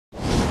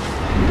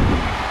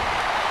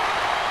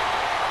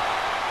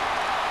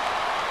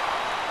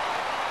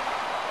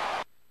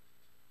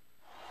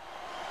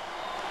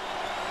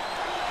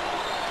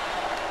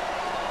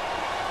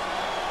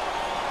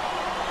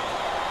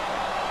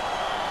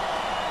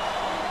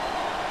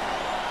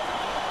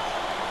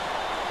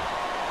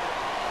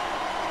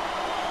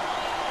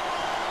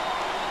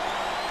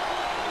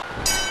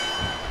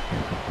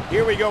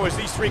Here we go as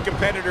these three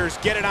competitors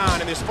get it on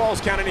in this Falls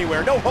Count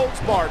Anywhere. No holds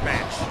barred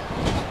match.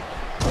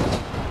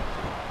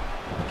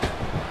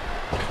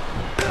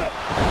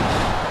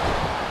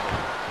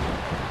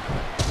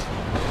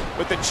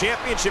 With the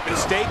championship at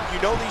stake,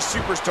 you know these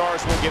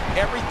superstars will give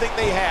everything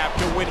they have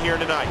to win here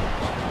tonight.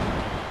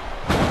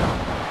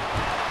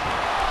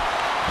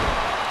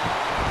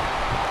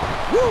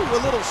 Woo,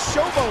 a little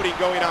showboating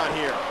going on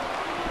here.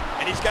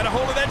 And he's got a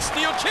hold of that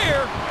steel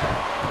chair.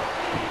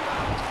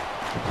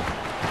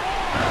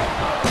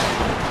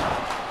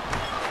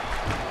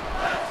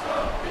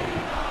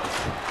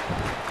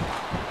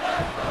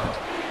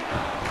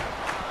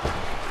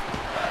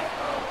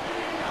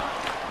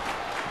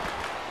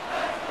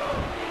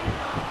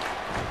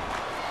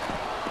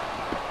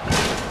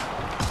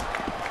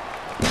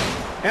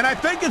 And I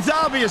think it's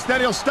obvious that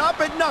he'll stop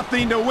at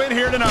nothing to win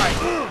here tonight.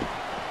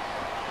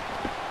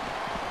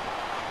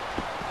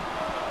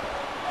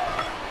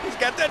 He's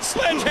got that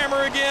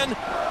sledgehammer again.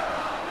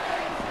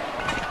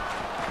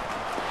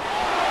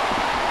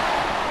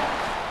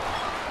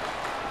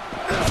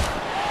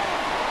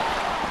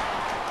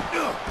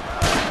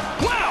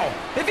 Wow!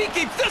 If he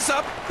keeps this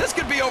up, this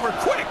could be over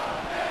quick.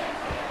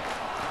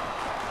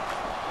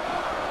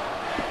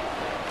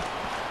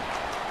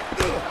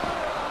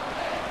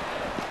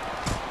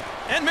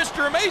 And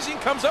Mr. Amazing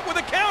comes up with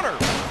a counter.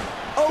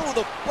 Oh,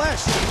 the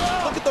flesh.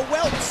 Look at the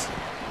welts.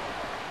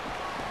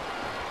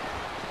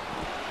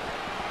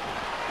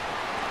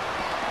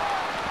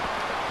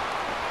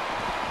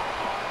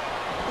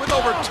 With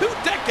over 2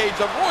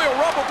 decades of Royal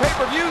Rumble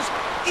pay-per-views,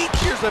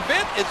 each year's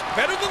event is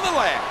better than the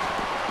last.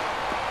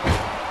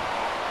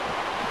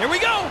 Here we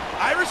go,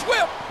 Irish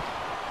whip.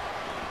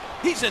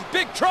 He's in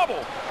big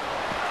trouble.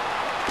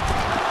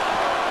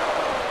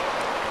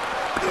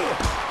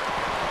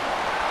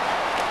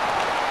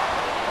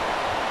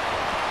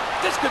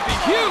 This could be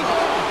huge.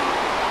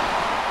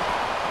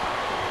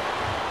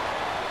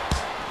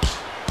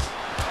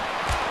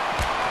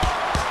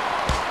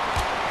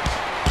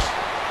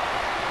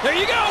 There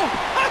you go.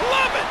 I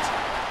love it.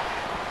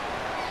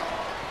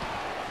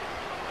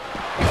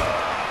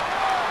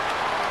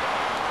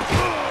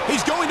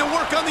 He's going to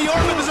work on the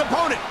arm of his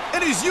opponent,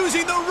 and he's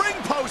using the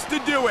ring post to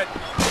do it.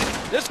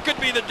 This could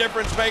be the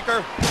difference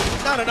maker.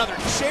 Not another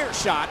chair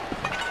shot.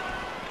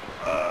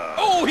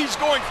 Oh, he's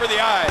going for the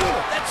eye.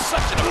 That's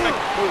such an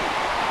effective move.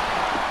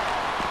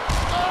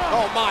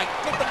 Oh my,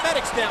 get the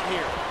medics down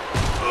here.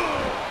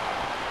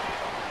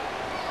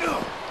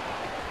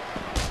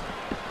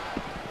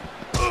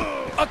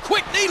 A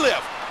quick knee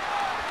lift.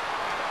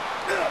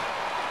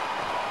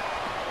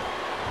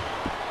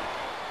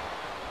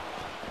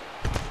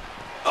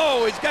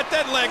 Oh, he's got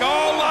that leg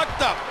all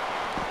locked up.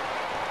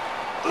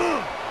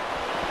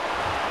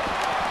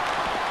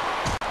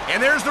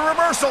 And there's the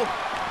reversal.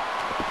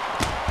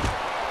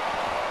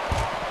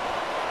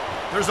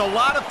 There's a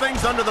lot of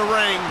things under the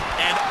ring,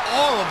 and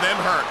all of them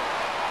hurt.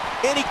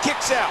 And he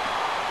kicks out.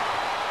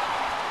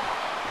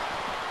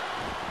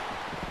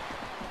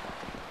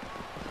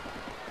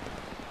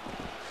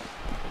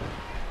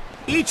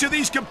 Each of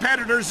these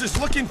competitors is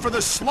looking for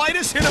the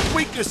slightest hint of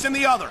weakness in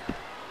the other.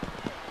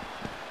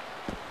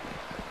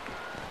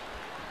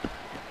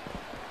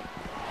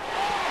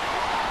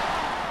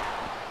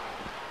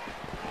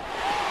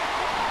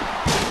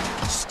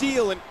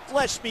 Steel and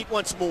flesh meet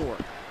once more.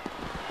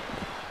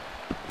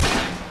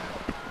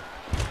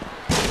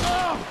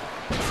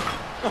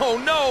 Oh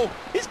no,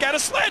 he's got a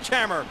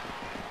sledgehammer.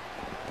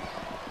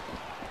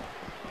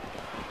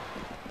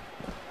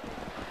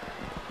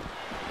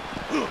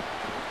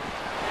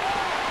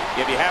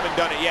 If you haven't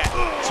done it yet,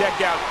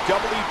 check out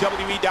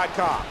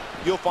WWE.com.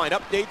 You'll find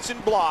updates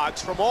and blogs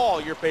from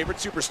all your favorite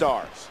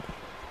superstars.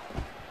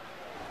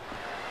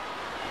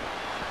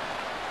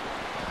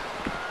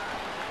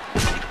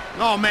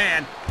 Oh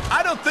man,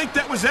 I don't think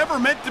that was ever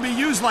meant to be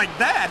used like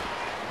that.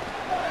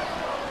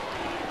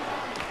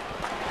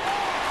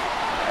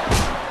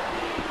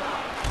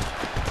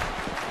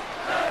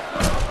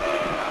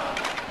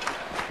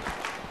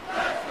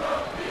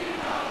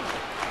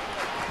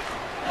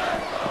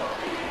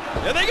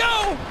 There they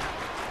go.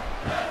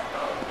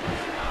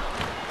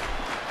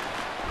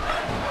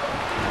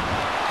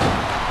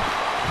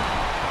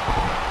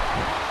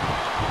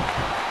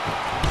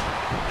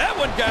 That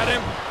one got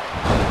him.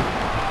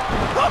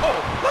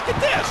 Oh, look at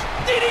this.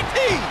 DDT.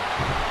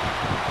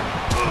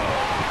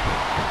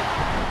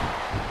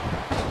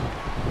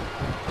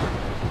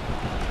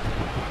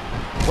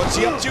 What's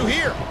he up to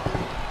here?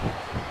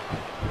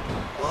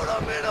 Put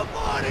him in a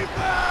body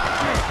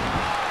bag.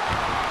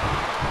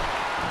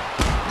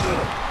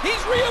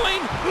 He's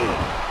reeling.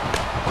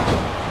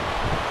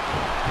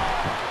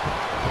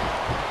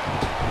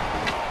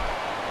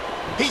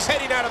 He's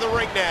heading out of the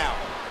ring now.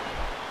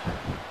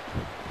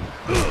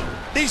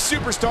 These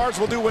superstars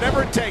will do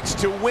whatever it takes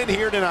to win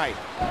here tonight.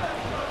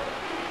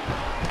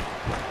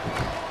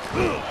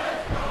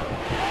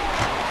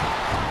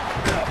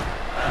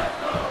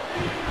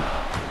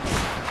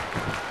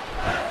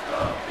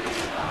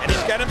 And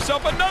he's got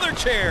himself another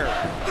chair.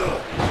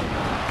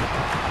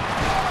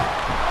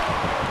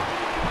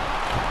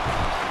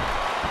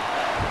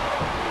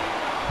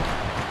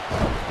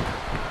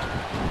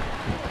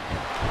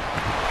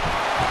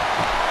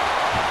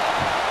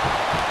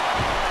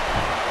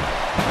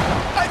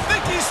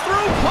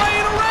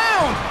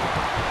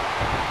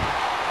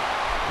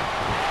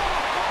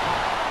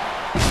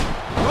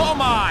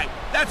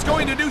 That's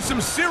going to do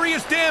some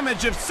serious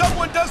damage if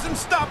someone doesn't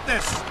stop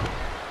this.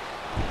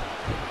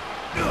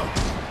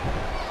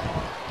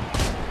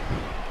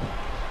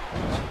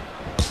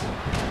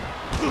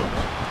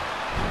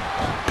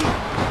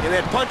 And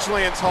that punch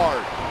lands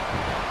hard.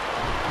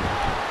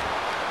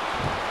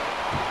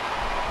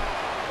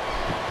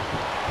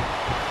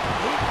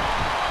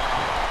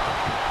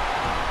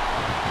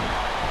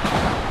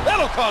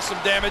 That'll cause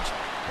some damage.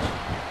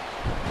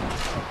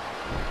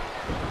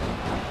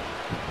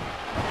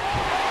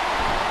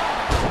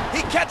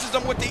 He catches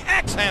him with the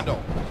axe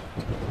handle.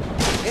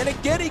 And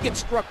again, he gets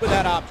struck with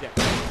that object.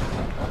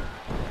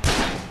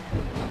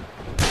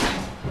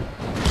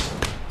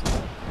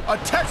 A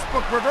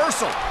textbook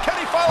reversal. Can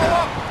he follow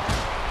up?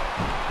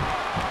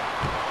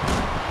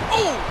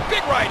 Oh,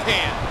 big right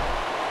hand.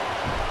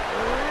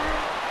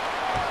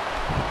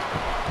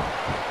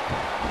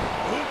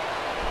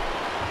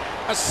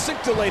 A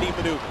scintillating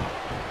maneuver.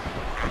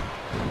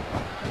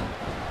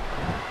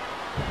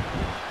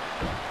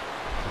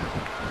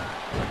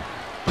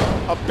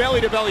 A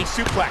belly-to-belly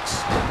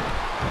suplex.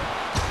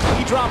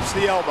 He drops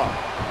the elbow.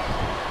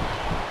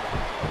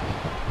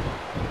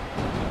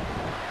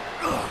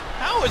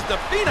 How is the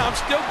Phenom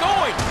still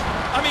going?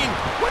 I mean,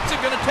 what's it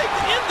going to take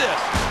to end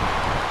this?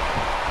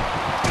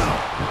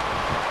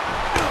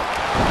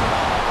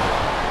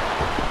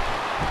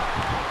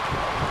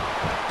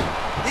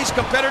 These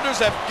competitors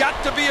have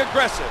got to be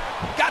aggressive.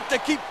 Got to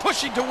keep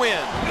pushing to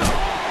win.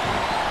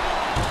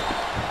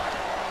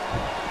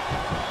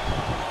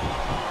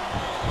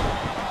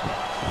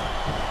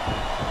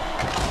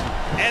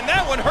 And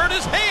that one hurt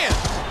his hand.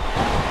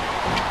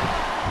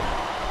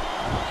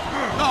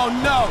 Oh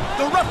no,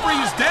 the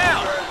referee is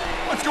down.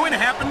 What's going to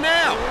happen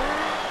now?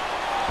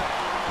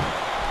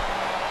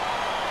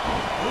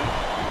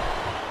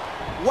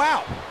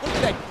 Wow, look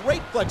at that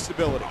great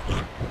flexibility.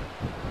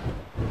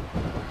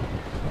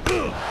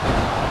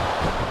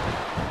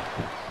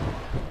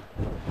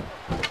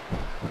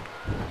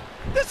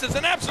 This is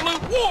an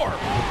absolute war.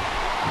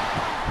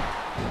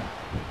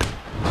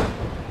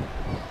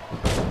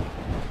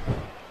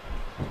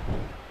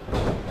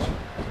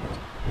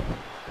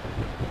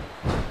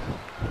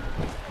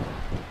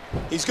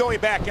 He's going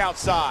back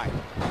outside.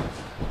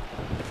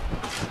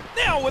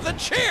 Now with a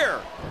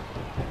chair.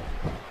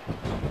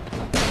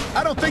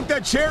 I don't think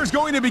that chair is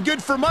going to be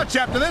good for much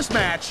after this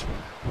match.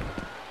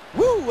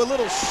 Woo, a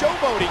little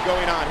showboating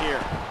going on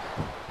here.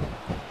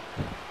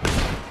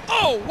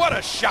 Oh, what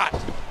a shot.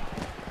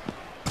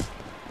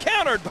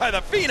 Countered by the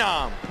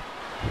Phenom.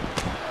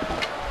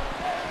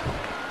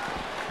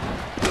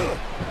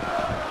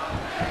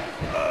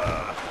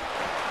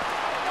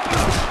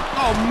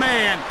 Oh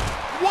man,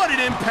 what an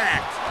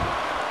impact.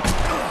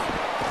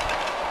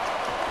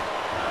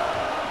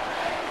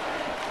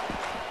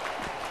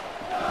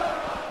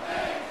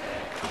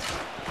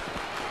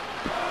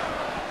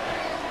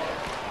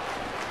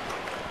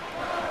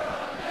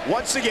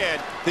 Once again,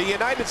 the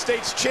United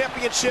States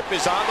Championship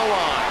is on the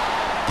line.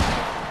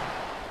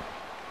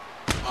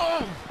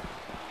 Oh.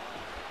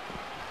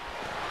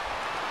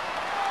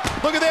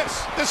 Look at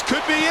this. This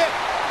could be it.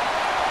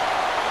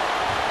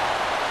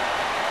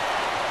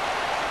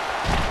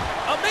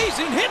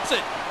 Amazing hits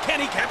it.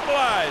 Can he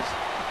capitalize?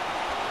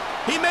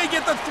 He may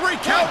get the 3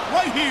 count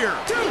right here.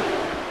 2.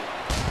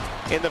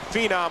 And the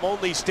Phenom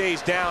only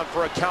stays down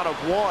for a count of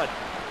 1.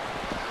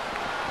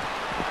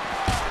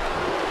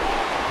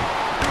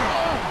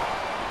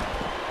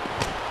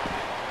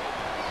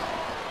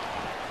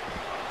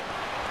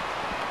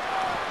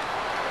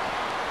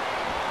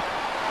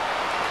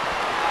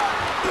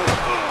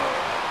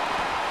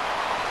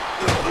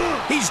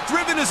 He's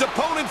driven his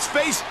opponent's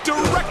face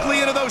directly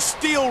into those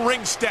steel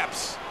ring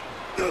steps.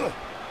 The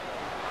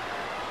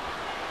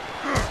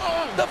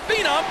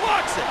Phenom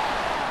blocks it.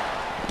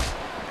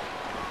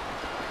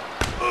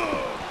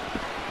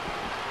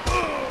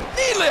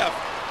 Knee lift.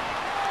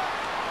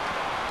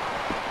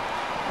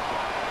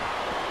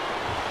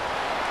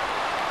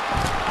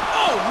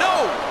 Oh,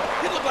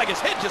 no. It looked like his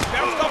head just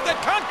bounced off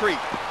that concrete.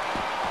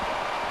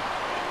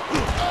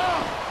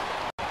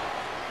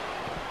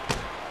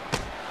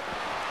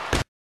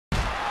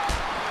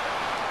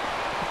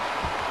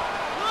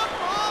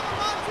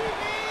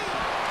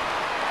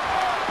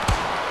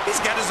 He's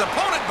got his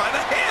opponent by the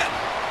head.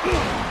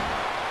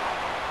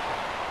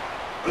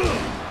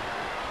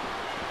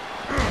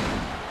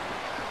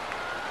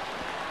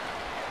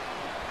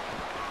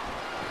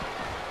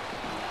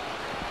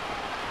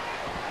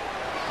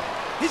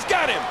 He's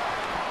got him.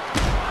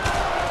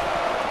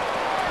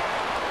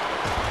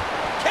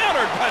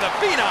 Countered by the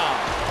Phenom.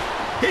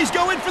 He's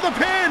going for the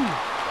pin.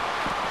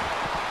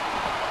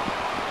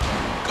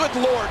 Good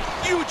Lord,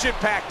 huge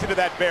impact into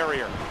that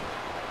barrier.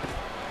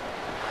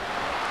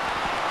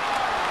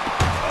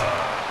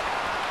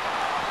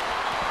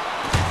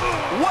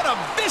 What a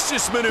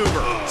vicious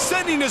maneuver,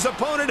 sending his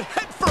opponent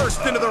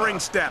headfirst into the ring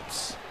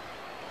steps.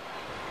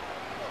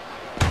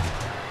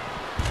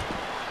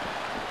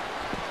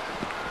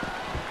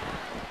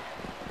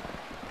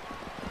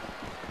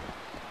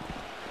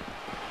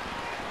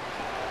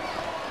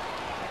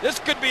 This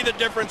could be the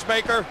difference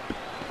maker.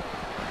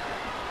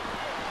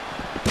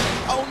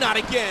 Oh, not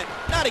again.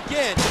 Not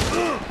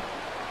again.